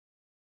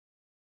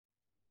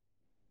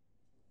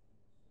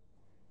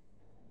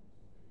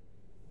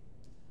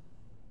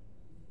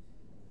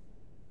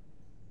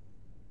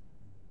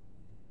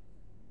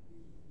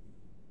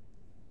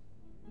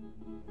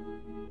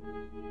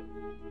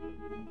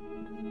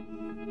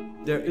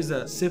There is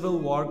a civil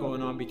war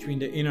going on between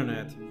the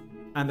internet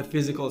and the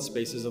physical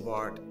spaces of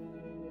art.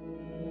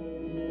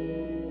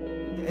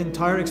 The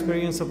entire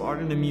experience of art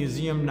in a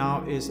museum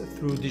now is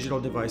through digital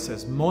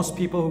devices. Most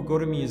people who go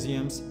to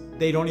museums,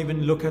 they don't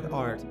even look at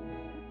art.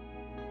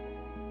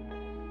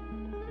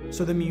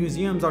 So the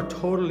museums are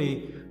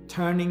totally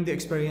turning the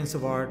experience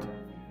of art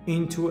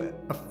into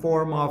a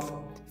form of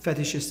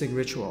fetishistic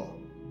ritual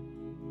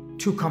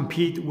to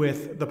compete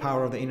with the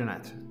power of the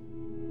internet.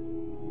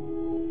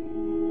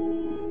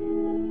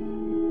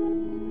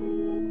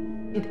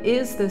 It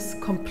is this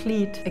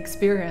complete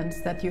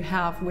experience that you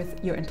have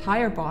with your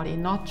entire body,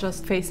 not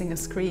just facing a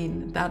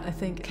screen, that I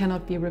think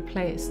cannot be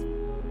replaced.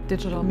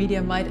 Digital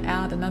media might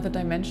add another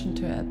dimension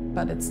to it,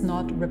 but it's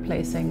not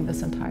replacing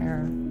this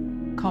entire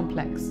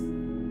complex.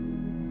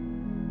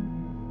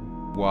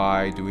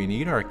 Why do we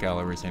need art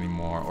galleries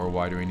anymore? Or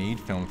why do we need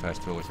film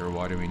festivals? Or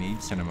why do we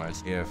need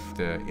cinemas if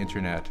the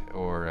internet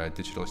or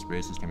digital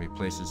spaces can be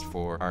places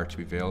for art to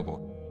be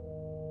available?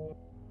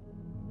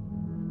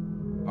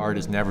 Art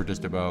is never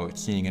just about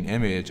seeing an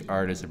image.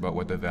 Art is about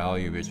what the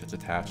value is that's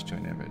attached to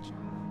an image.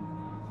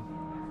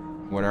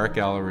 What art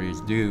galleries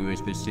do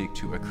is they seek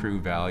to accrue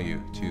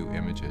value to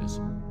images.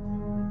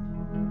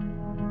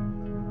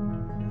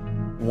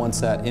 Once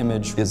that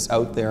image is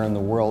out there in the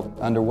world,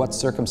 under what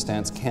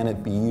circumstance can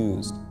it be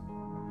used?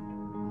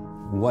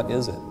 What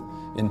is it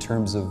in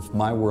terms of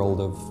my world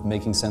of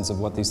making sense of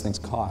what these things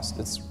cost?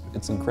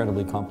 It's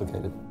incredibly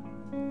complicated.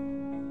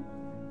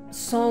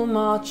 So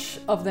much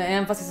of the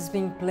emphasis is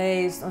being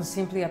placed on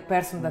simply a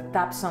person that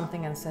taps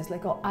something and says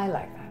like, oh, I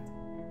like that.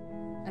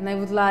 And I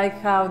would like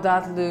how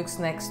that looks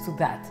next to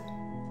that.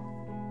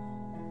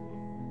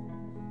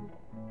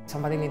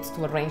 Somebody needs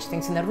to arrange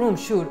things in a room,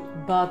 sure,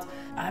 but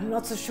I'm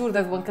not so sure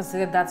that one can say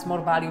that that's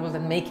more valuable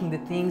than making the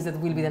things that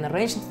will be then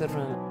arranged into the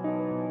room.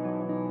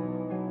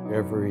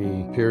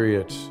 Every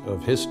period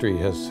of history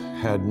has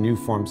had new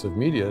forms of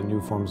media,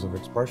 new forms of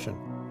expression.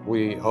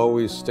 We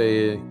always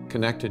stay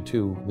connected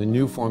to the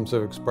new forms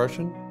of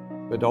expression,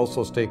 but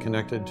also stay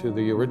connected to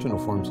the original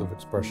forms of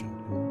expression.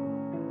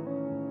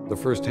 The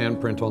first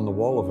handprint on the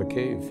wall of a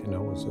cave,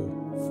 was a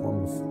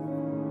form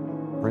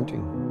of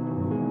printing.